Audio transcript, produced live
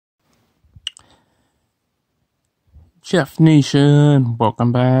Jeff Nation,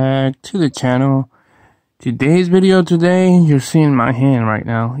 welcome back to the channel. Today's video you're seeing my hand right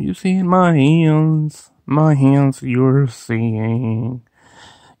now. You're seeing my hands you're seeing.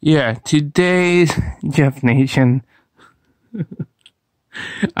 Yeah, today's Jeff Nation.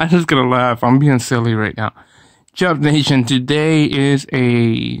 I'm just gonna laugh, I'm being silly right now. Jeff Nation, today is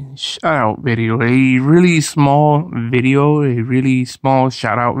a shout out video, a really small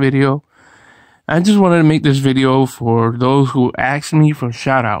shout out video. I just wanted to make this video for those who asked me for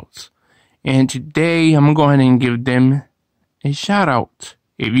shout outs. And today I'm going to go ahead and give them a shout out.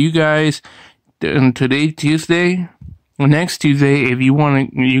 If you guys, today Tuesday, or next Tuesday, if you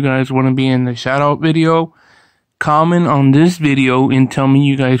guys want to be in the shout out video, comment on this video and tell me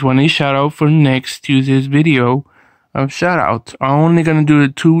you guys want a shout out for next Tuesday's video of shout outs. I'm only going to do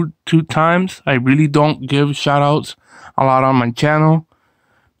it two times. I really don't give shout outs a lot on my channel.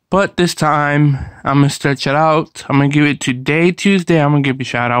 But this time, I'm going to stretch it out. I'm going to give it today, Tuesday, I'm going to give a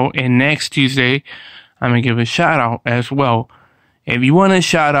shout out. And next Tuesday, I'm going to give a shout out as well. If you want a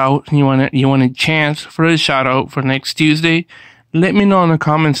shout out, you want a chance for a shout out for next Tuesday, let me know in the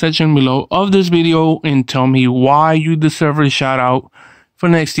comment section below of this video and tell me why you deserve a shout out for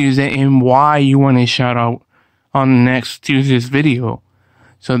next Tuesday and why you want a shout out on next Tuesday's video.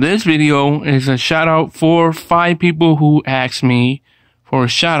 So this video is a shout out for 5 people who asked me for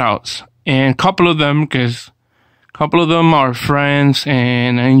shout outs, and a couple of them are friends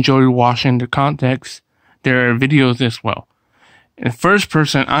and I enjoy watching their videos as well. And the first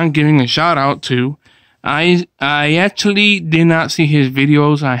person I'm giving a shout out to, I actually did not see his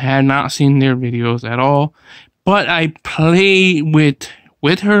videos. I had not seen their videos at all, but I play with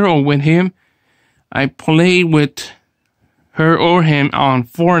her or with him. I played with her or him on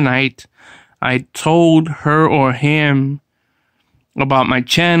Fortnite. I told her or him about my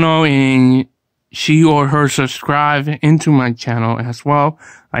channel and she or her subscribed into my channel as well.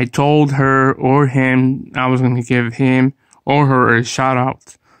 I told her or him I was going to give him or her a shout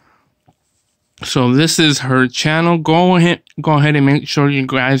out. So this is her channel. Go ahead and make sure you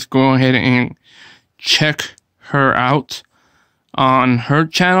guys go ahead and check her out on her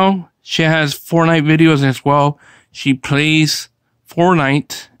channel. She has Fortnite videos as well. She plays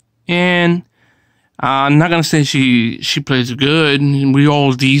Fortnite, and I'm not gonna say she plays good. We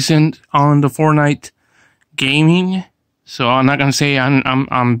all decent on the Fortnite gaming, so I'm not gonna say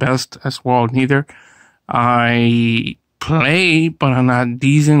I'm best as well neither. I play, but I'm not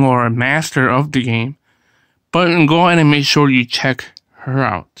decent or a master of the game. But go ahead and make sure you check her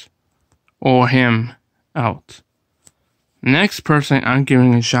out or him out. Next person I'm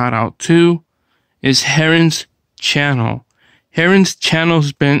giving a shout out to is Heron's channel. Heron's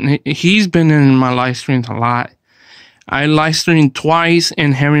channel's he's been in my live streams a lot. I live streamed twice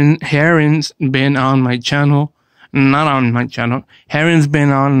and Heron's been on my channel. Not on my channel. Heron's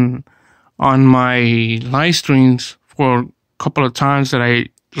been on my live streams for a couple of times that I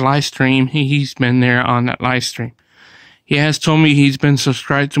live stream. He's been there on that live stream. He has told me he's been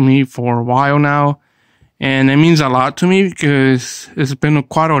subscribed to me for a while now. And it means a lot to me because it's been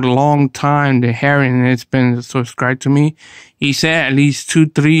quite a long time that Heron has been subscribed to me. He said at least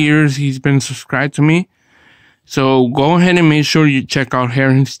 2-3 years he's been subscribed to me. So go ahead and make sure you check out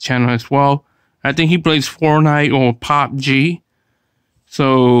Heron's channel as well. I think he plays Fortnite or PUBG.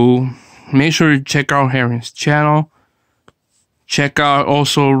 So make sure you check out Heron's channel. Check out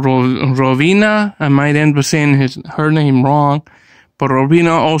also Rovina. I might end up saying her name wrong. But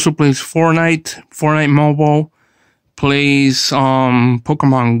Rovina also plays Fortnite Mobile, plays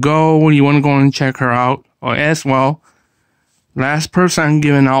Pokemon Go. You want to go and check her out as well. Last person I'm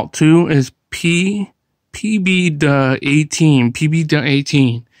giving out to is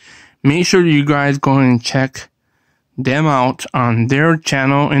PB18. Make sure you guys go and check them out on their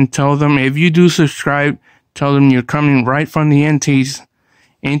channel and tell them if you do subscribe, tell them you're coming right from the NT's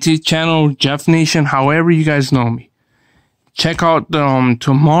channel, Jeff Nation, however you guys know me. Check out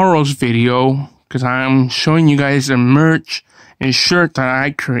tomorrow's video because I'm showing you guys the merch and shirt that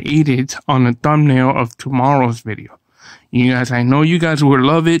I created on the thumbnail of tomorrow's video. You guys, I know you guys will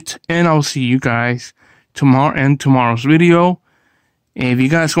love it, and I'll see you guys tomorrow in tomorrow's video. If you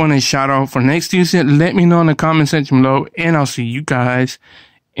guys want a shout out for next Tuesday, let me know in the comment section below, and I'll see you guys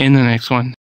in the next one.